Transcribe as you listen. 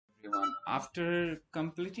After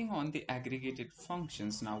completing on the aggregated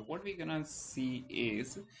functions, now what we're gonna see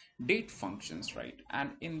is date functions, right?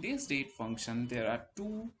 And in this date function there are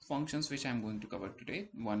two functions which I'm going to cover today.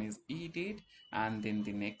 One is EDATE and then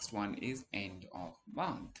the next one is end of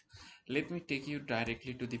month. Let me take you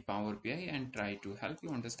directly to the Power BI and try to help you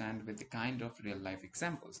understand with the kind of real life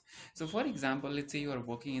examples. So for example, let's say you are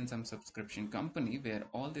working in some subscription company where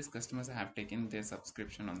all these customers have taken their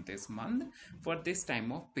subscription on this month for this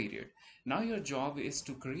time of period. Now your job is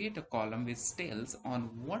to create a column which tells on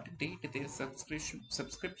what date their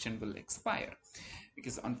subscription will expire,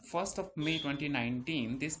 because on 1st of May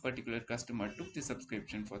 2019 this particular customer took the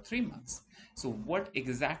subscription for 3 months. So what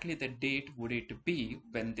exactly the date would it be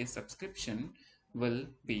when this subscription will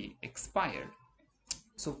be expired?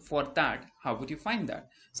 So for that, how would you find that?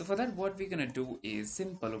 So for that, what we're gonna do is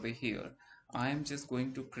simple over here. I am just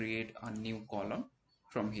going to create a new column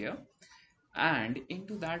from here, and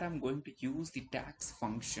into that I'm going to use the tax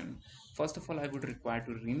function. First of all, I would require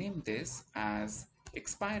to rename this as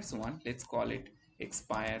expires on. Let's call it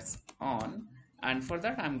expires on, and for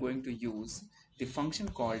that I'm going to use the function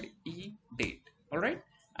called EDATE. All right,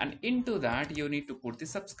 and into that you need to put the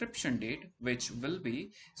subscription date, which will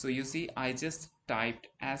be, so you see I just typed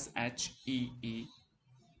SHEET,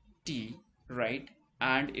 right?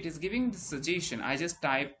 And it is giving the suggestion. I just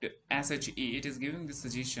typed SHE, it is giving the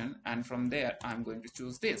suggestion, and from there I'm going to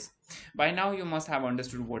choose this. By now you must have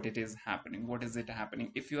understood what it is happening. What is it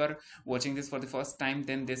happening? If you are watching this for the first time,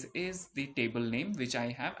 then this is the table name which I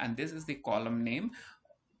have, and this is the column name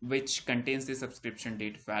which contains the subscription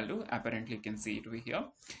date value. Apparently you can see it over here.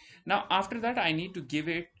 Now after that I need to give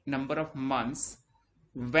it number of months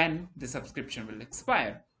when the subscription will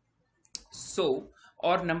expire. So,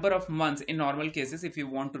 or number of months in normal cases, if you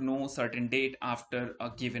want to know certain date after a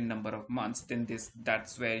given number of months, then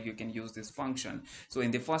that's where you can use this function. So in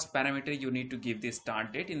the first parameter you need to give the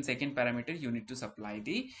start date, in second parameter you need to supply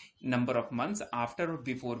the number of months after or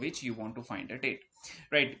before which you want to find a date,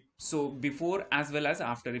 right? So before as well as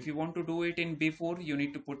after. If you want to do it in before, you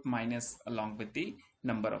need to put minus along with the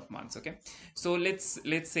number of months. Okay, so let's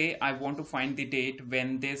say I want to find the date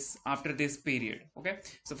when this, after this period. Okay,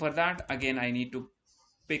 so for that again I need to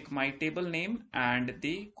pick my table name and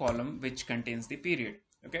the column which contains the period.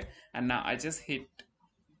 Okay, and now I just hit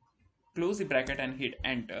close the bracket and hit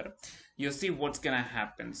enter. You see what's gonna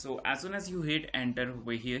happen. So as soon as you hit enter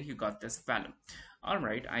over here, you got this value. All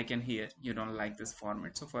right, I can hear you don't like this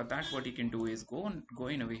format. So for that, what you can do is go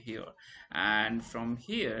in over here, and from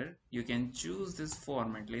here you can choose this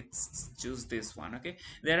format. Let's choose this one. Okay,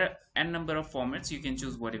 there are n number of formats, you can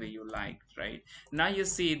choose whatever you like. Right now you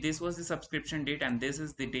see this was the subscription date, and this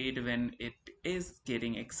is the date when it is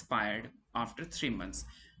getting expired after 3 months,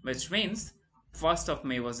 which means 1st of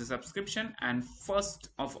May was the subscription and 1st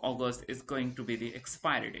of August is going to be the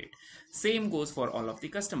expiry date. Same goes for all of the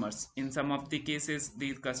customers. In some of the cases,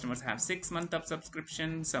 these customers have 6 months of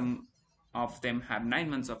subscription, some of them have 9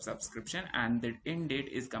 months of subscription, and the end date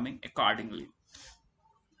is coming accordingly.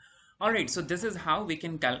 Alright, so this is how we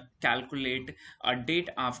can calculate a date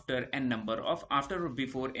after n number of, after or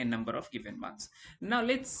before n number of given months. Now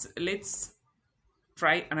let's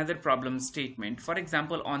try another problem statement. For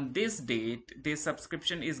example, on this date this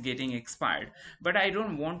subscription is getting expired, but I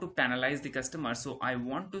don't want to penalize the customer, so I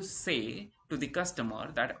want to say to the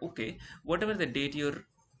customer that okay, whatever the date your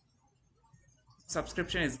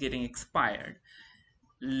subscription is getting expired,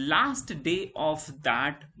 last day of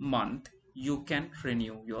that month you can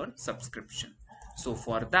renew your subscription. So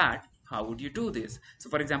for that, how would you do this? So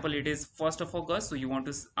for example, it is 1st of August, so you want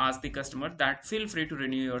to ask the customer that feel free to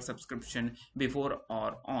renew your subscription before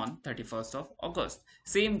or on 31st of August.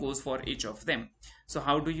 Same goes for each of them. So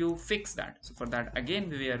how do you fix that? So for that, again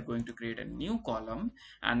we are going to create a new column,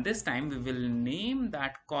 and this time we will name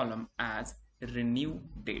that column as renew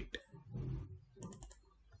date.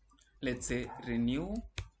 Let's say renew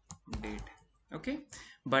date. Okay,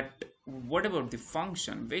 but what about the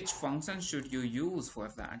function? Which function should you use for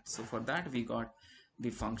that? So for that we got the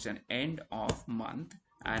function end of month,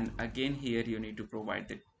 and again here you need to provide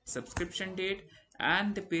the subscription date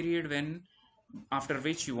and the period when after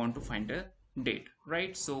which you want to find a date,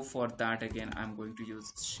 right? So for that again I'm going to use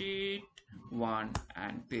sheet 1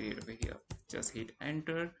 and period over here. Just hit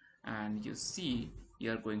enter, and you see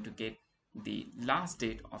you are going to get the last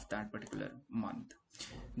date of that particular month.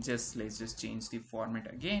 Let's just change the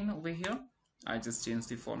format again over here. I just changed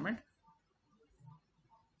the format.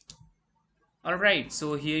 All right,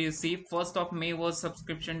 so here you see 1st of May was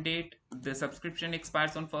subscription date. The subscription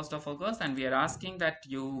expires on 1st of August, and we are asking that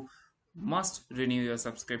you must renew your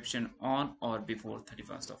subscription on or before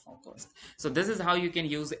 31st of August. So this is how you can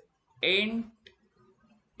use end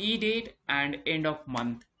e date and end of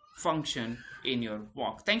month function in your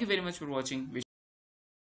walk. Thank you very much for watching.